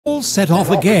All set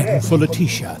off again for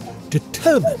Letitia,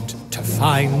 determined to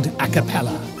find a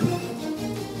cappella.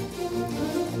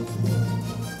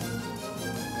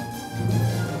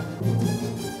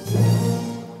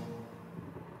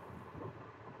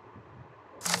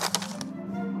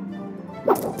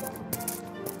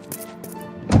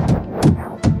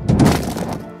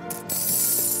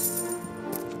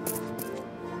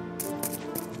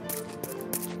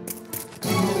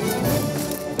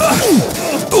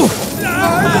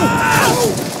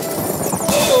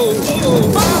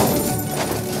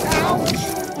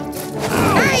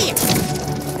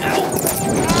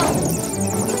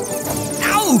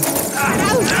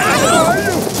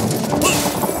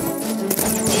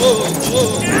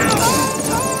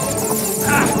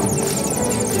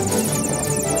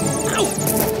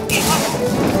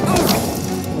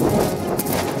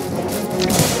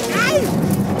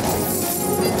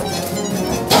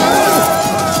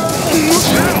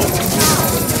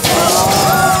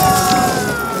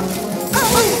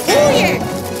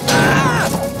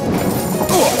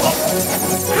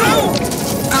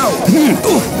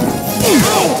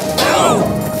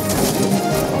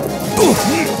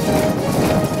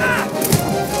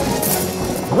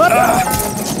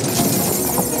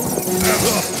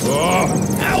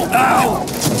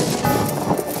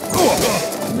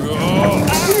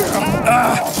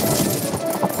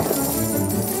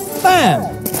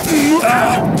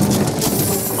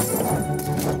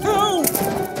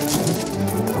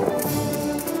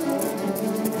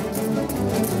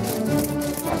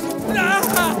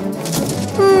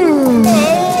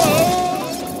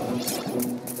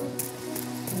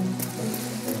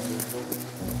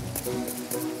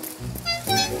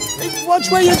 Watch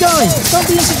where you're going! Don't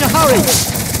be in such a hurry!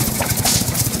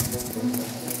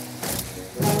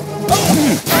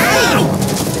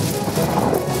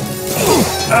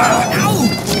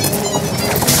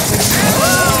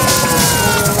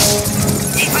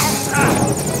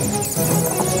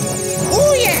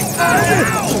 Oh yeah!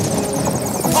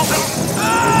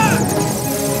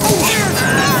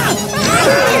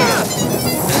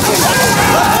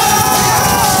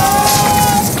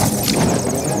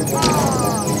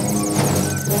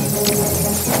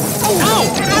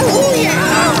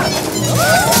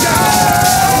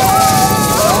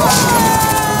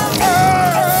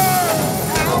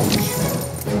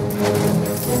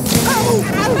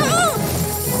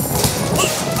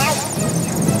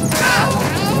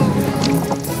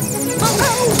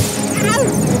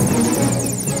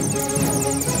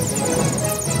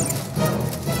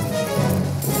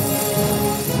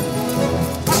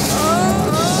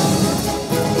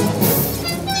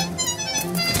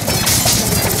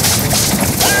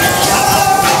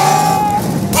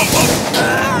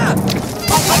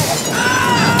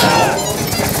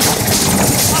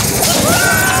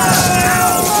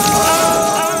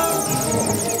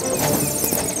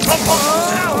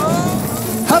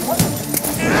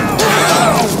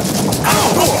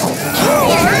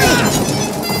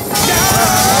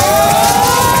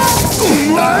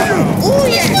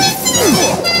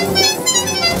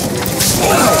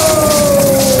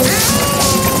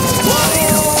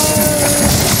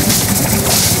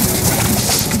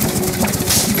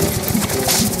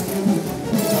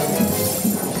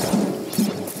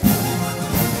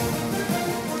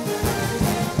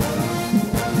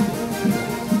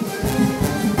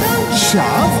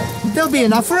 Shove? There'll be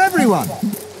enough for everyone.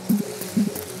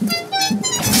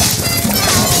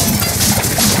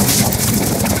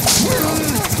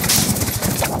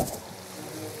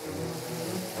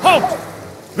 Halt!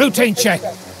 Routine check.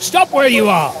 Stop where you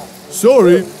are.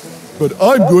 Sorry, but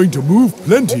I'm going to move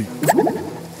plenty.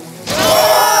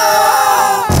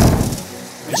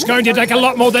 It's going to take a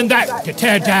lot more than that to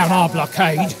tear down our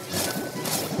blockade.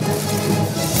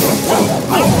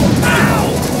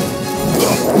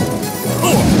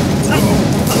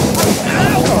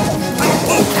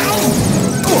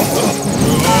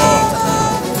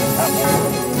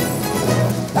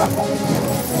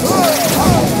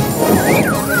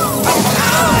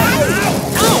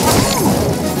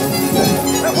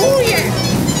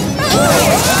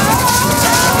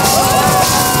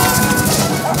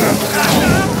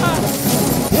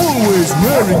 Always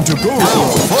raring to go for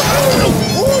a fight.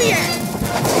 Oh yeah!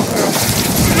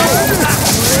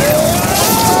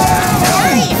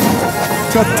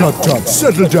 Tut tut tut,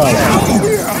 settle down.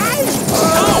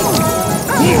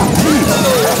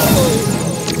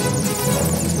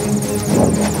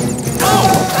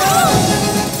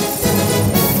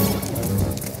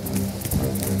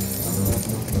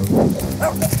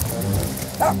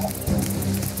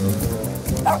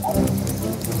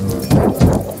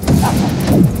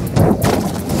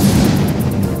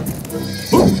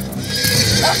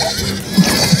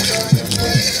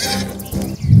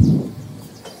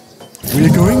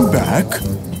 We're going back.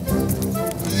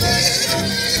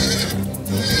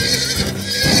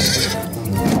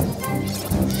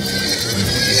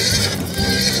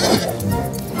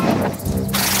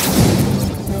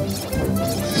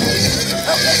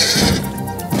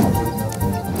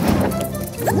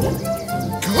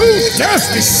 Who dares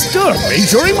disturb me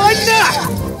during my nap?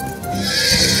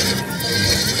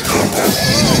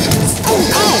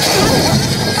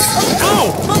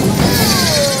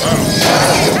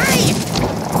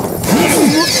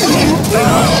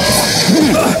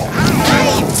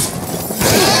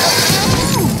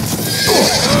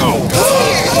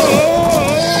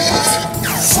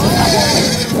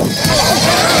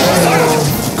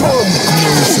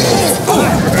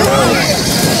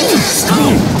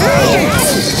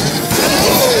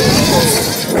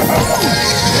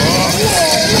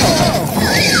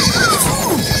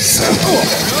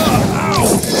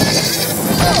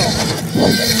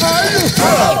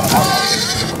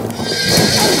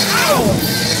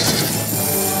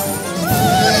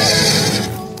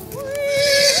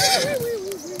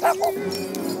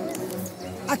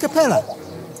 A cappella.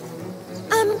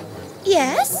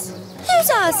 Yes? Who's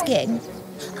asking?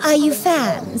 Are you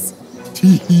fans?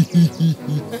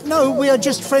 No, we are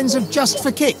just friends of Just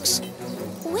for Kicks.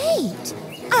 Wait,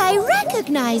 I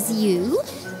recognize you.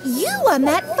 You won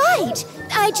that fight.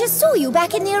 I just saw you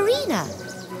back in the arena.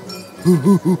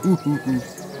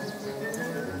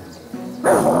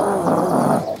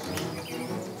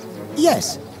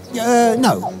 Yes.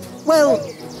 No. Well,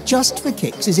 Just for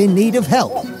Kicks is in need of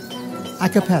help. A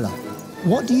cappella,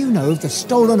 what do you know of the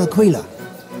stolen Aquila?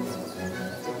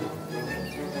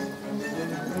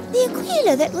 The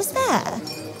Aquila that was there.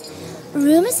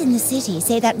 Rumours in the city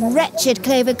say that wretched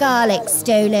Clover Garlic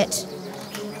stole it.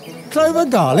 Clover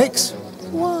Garlics?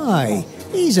 Why,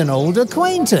 he's an old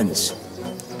acquaintance.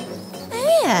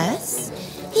 Oh, yes.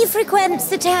 He frequents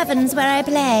the taverns where I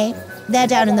play. They're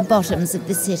down in the bottoms of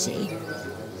the city.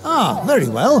 Ah, very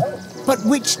well. But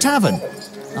which tavern?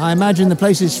 I imagine the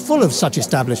place is full of such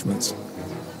establishments.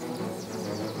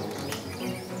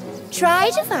 Try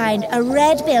to find a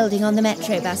red building on the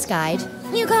Metro bus guide.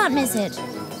 You can't miss it.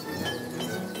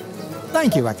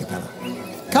 Thank you, Acapella.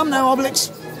 Come now, Obelix.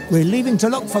 We're leaving to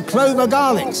look for Clover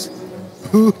Garlics.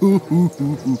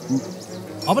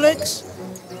 Obelix?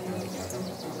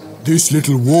 This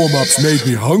little warm-up's made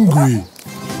me hungry.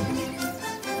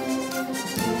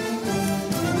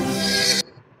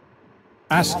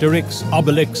 Asterix,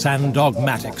 Obelix, and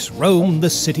Dogmatics roam the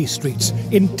city streets,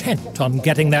 intent on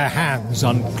getting their hands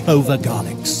on Clover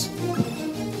Garlics.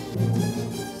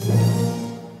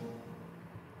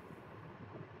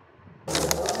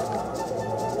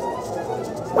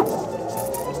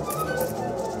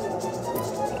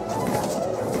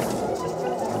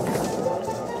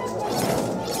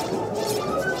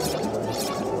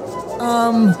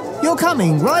 You're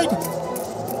coming, right?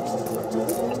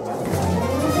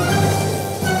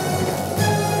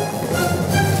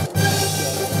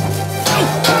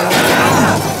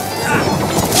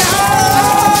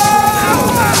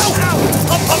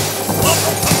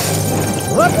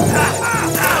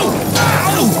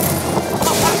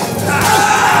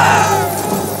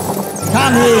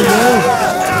 Come here, you!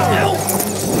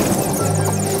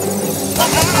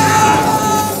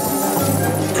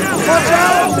 Watch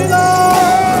out below!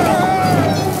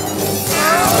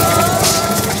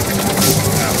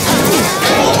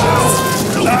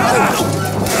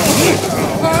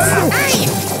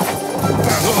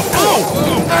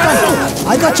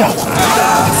 I gotcha!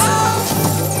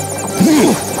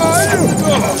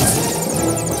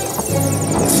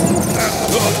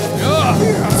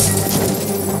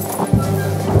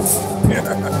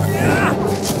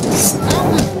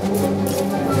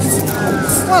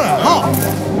 What a hop!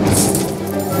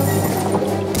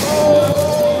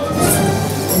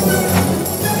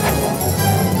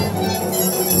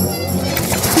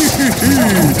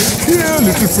 Here,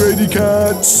 little fraidy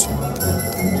cats.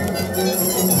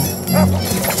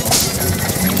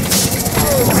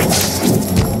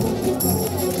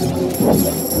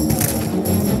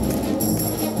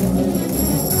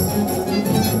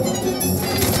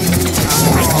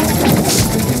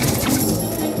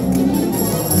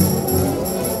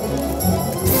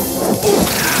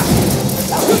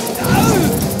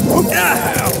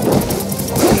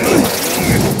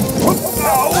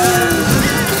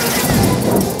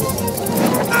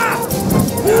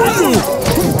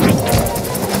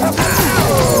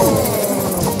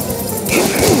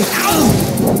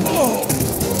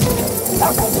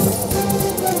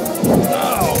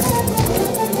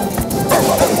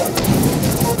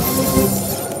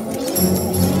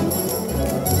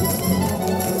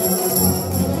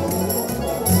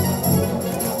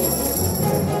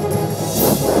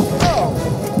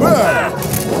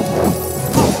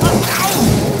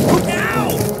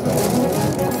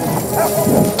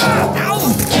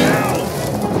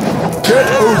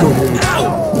 Get over here.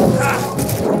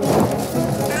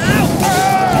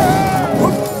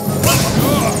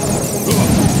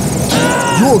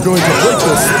 You're going to break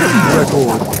the speed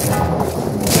record.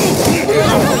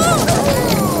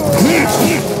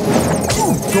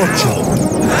 Gotcha.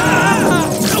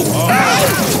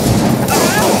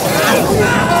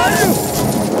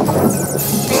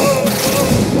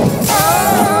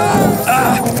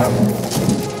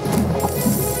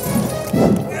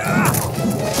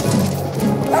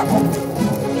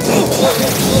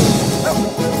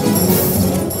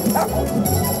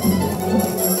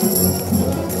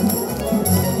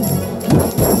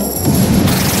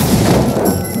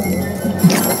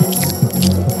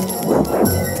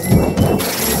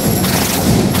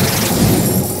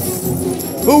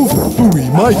 Oh, phooey,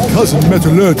 my cousin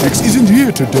Metallurgix isn't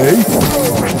here today.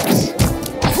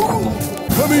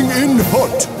 Coming in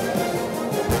hot.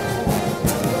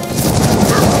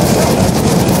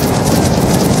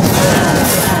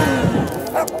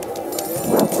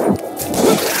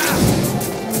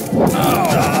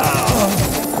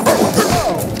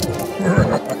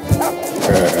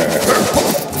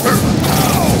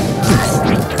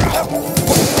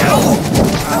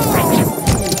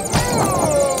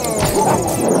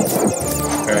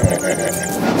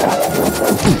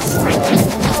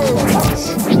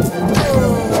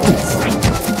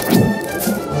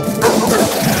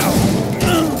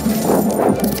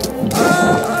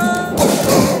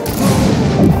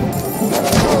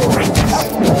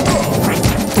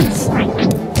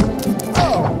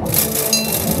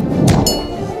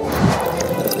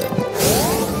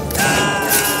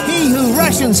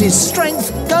 His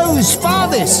strength goes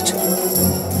farthest.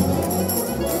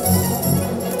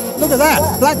 Look at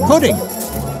that, black pudding.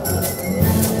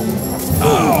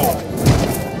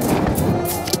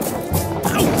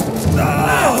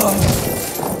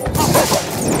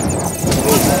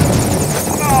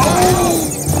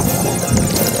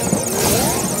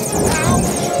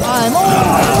 I'm all...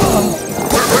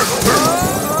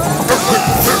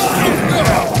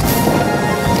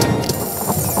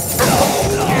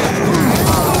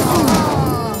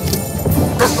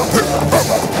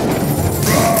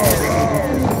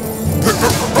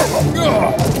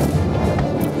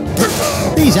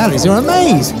 These alleys are a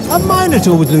maze. A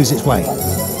minotaur would lose its way.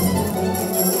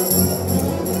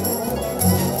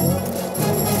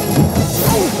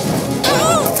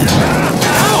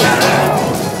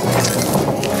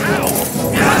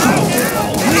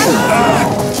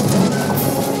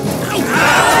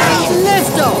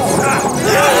 Lift off!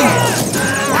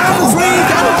 I'm free,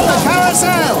 get off the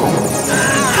carousel!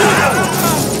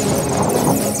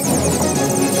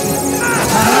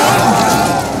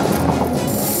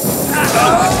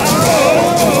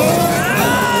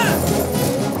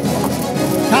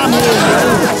 Come here,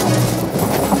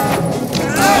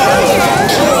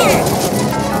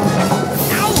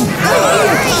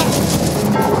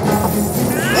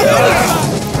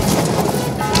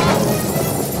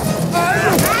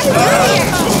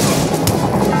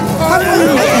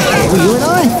 you and I?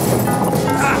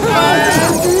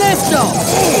 Lift off!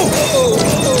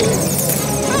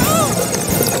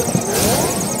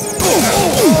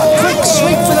 Quick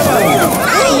sweep for the road!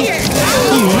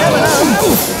 You never know!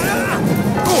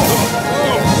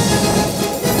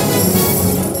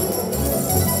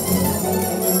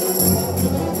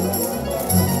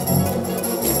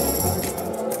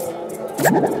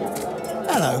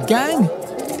 Hello, gang.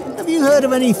 Have you heard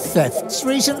of any thefts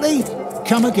recently?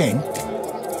 Come again?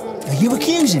 Are you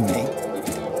accusing me?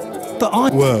 But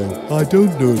I... Well, I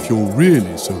don't know if you're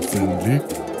really so friendly.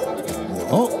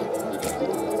 What?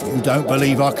 You don't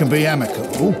believe I can be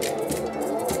amicable?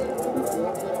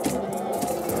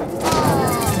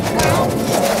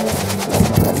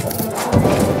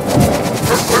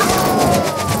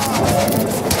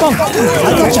 Bonk!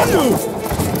 I gotcha!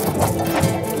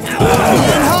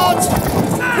 In hot!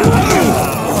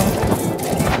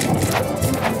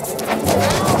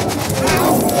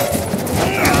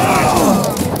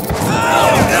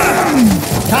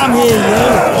 Come here,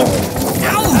 you!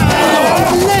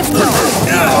 Lift off!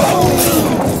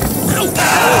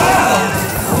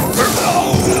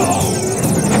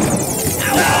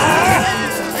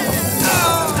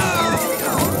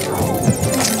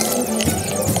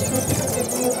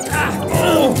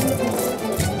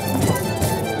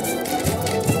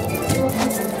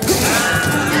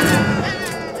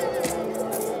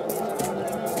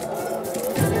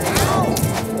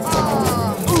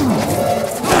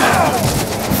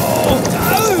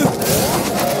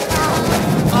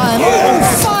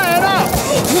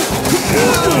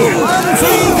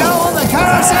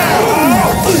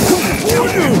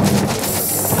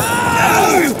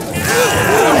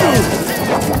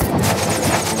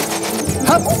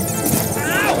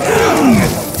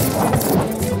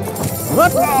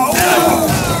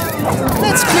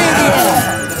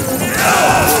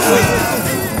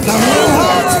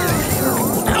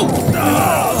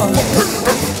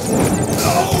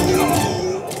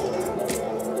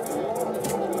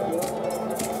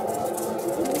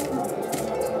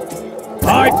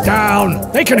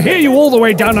 They can hear you all the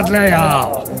way down at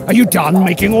Leal. Are you done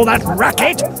making all that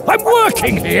racket? I'm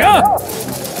working here.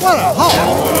 What a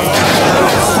hole!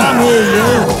 Come here,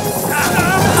 you!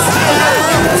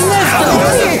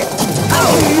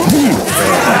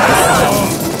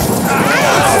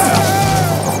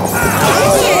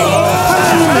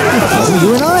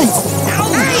 You and I?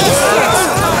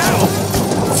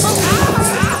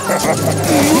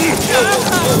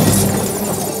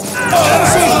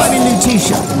 See if I'm in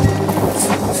Lutetia.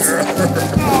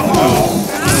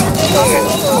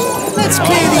 Let's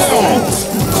clear the air.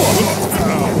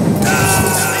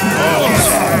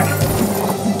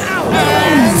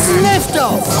 Lift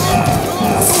off!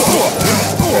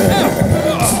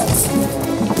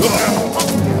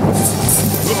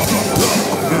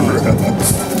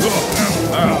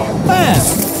 Bam!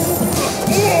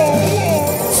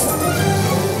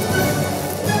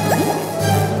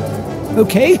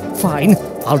 Okay, fine.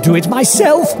 I'll do it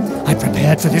myself. I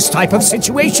prepared for this type of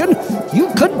situation.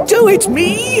 You could do it,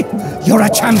 me! You're a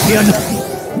champion!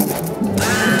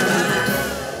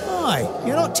 Hi,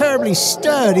 you're not terribly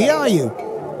sturdy, are you?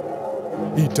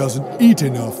 He doesn't eat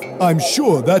enough. I'm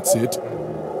sure that's it.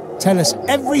 Tell us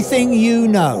everything you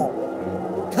know.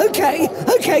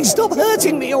 Okay, stop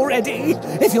hurting me already.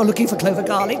 If you're looking for Clover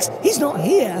Garlics, he's not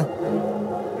here.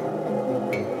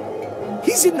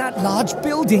 He's in that large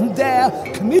building there,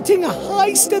 committing a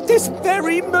heist at this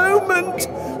very moment.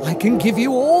 I can give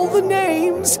you all the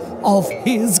names of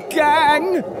his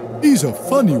gang. He's a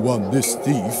funny one, this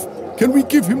thief. Can we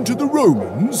give him to the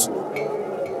Romans?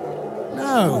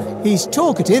 No, he's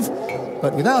talkative,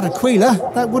 but without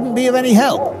Aquila, that wouldn't be of any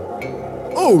help.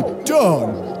 Oh,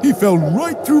 darn! He fell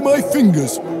right through my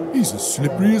fingers. He's as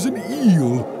slippery as an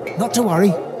eel. Not to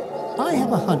worry. I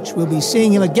have a hunch we'll be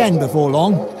seeing him again before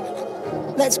long.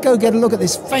 Let's go get a look at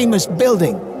this famous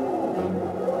building.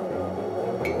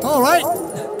 All right,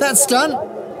 that's done.